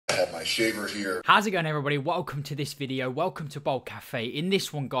I have my shaver here. How's it going, everybody? Welcome to this video. Welcome to Baldcafe. In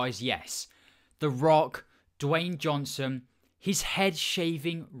this one, guys, yes, The Rock, Dwayne Johnson, his head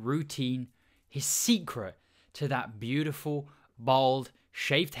shaving routine, his secret to that beautiful, bald,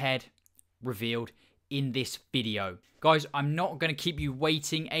 shaved head revealed in this video. Guys, I'm not going to keep you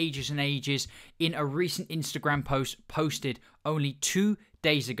waiting ages and ages. In a recent Instagram post posted only 2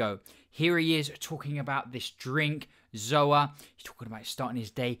 days ago, here he is talking about this drink, Zoa. He's talking about starting his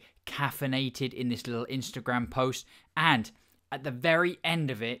day caffeinated in this little Instagram post. And at the very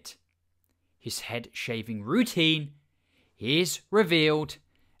end of it, his head shaving routine is revealed.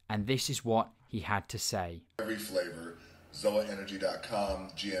 And this is what he had to say. Every flavor, ZoaEnergy.com,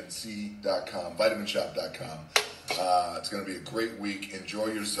 GNC.com, VitaminShop.com. It's going to be a great week. Enjoy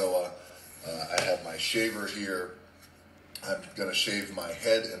your Zoa. I have my shaver here. I'm going to shave my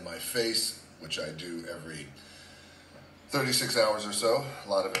head and my face, which I do every 36 hours or so. A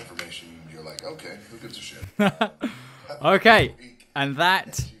lot of information. You're like, okay, who gives a shit? Okay, and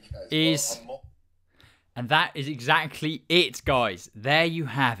that is exactly it, guys. There you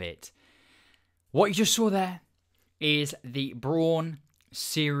have it. What you just saw there is the Braun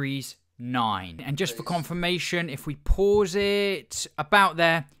Series 9. And just for confirmation, if we pause it about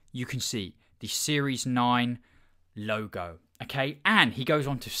there, you can see the Series 9 logo. Okay, and he goes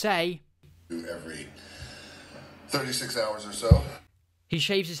on to say, every 36 hours or so. He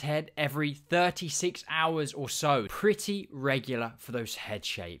shaves his head every 36 hours or so. Pretty regular for those head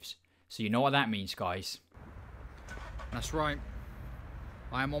shaves. So you know what that means, guys. That's right.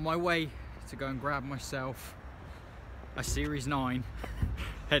 I am on my way to go and grab myself a Series 9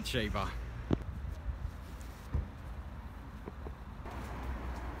 head shaver.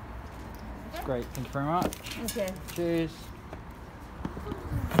 Great, thank you very much. Okay. Cheers.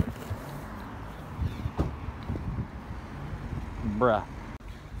 Bruh.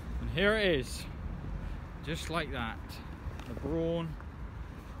 And here it is. Just like that. The Braun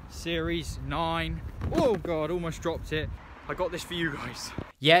Series 9. Oh god, almost dropped it. I got this for you guys.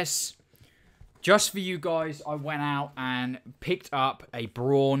 Yes, just for you guys, I went out and picked up a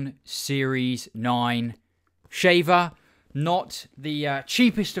Braun Series 9 shaver. Not the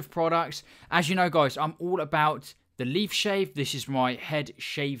cheapest of products. As you know, guys, I'm all about the leaf shave. This is my head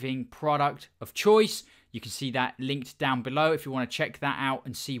shaving product of choice. You can see that linked down below if you want to check that out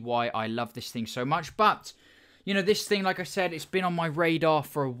and see why I love this thing so much. But, you know, this thing, like I said, it's been on my radar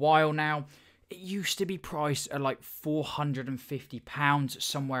for a while now. It used to be priced at like £450,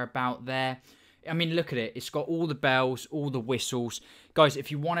 somewhere about there. I mean, look at it. It's got all the bells, all the whistles. Guys,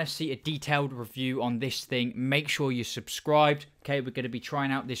 if you want to see a detailed review on this thing, make sure you're subscribed. Okay, we're going to be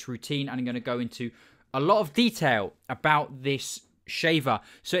trying out this routine, and I'm going to go into a lot of detail about this shaver.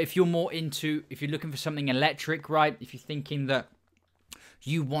 So if you're more into, if you're looking for something electric, right? If you're thinking that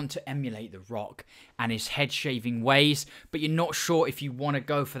you want to emulate The Rock and his head shaving ways, but you're not sure if you want to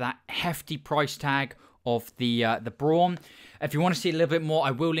go for that hefty price tag of the Braun. If you want to see a little bit more, I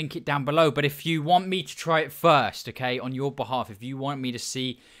will link it down below. But if you want me to try it first, okay, on your behalf, if you want me to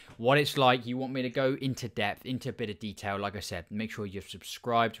see what it's like, you want me to go into depth, into a bit of detail, like I said, make sure you're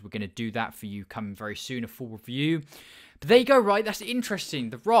subscribed. We're going to do that for you coming very soon, a full review. But there you go, right? That's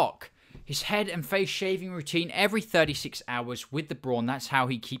interesting. The Rock, his head and face shaving routine every 36 hours with the Braun. That's how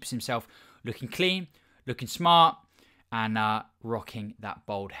he keeps himself looking clean, looking smart, and rocking that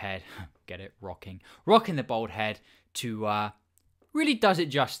bald head. Get it? Rocking the bald head to really does it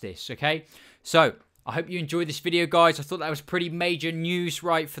justice, okay? So, I hope you enjoyed this video, guys. I thought that was pretty major news,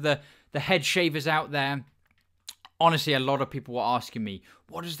 right, for the head shavers out there. Honestly, a lot of people were asking me,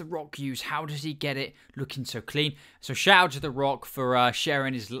 what does The Rock use? How does he get it looking so clean? So, shout out to The Rock for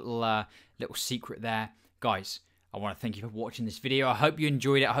sharing his little secret there. Guys, I want to thank you for watching this video. I hope you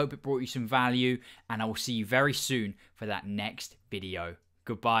enjoyed it. I hope it brought you some value. And I will see you very soon for that next video.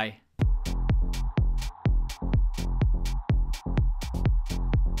 Goodbye.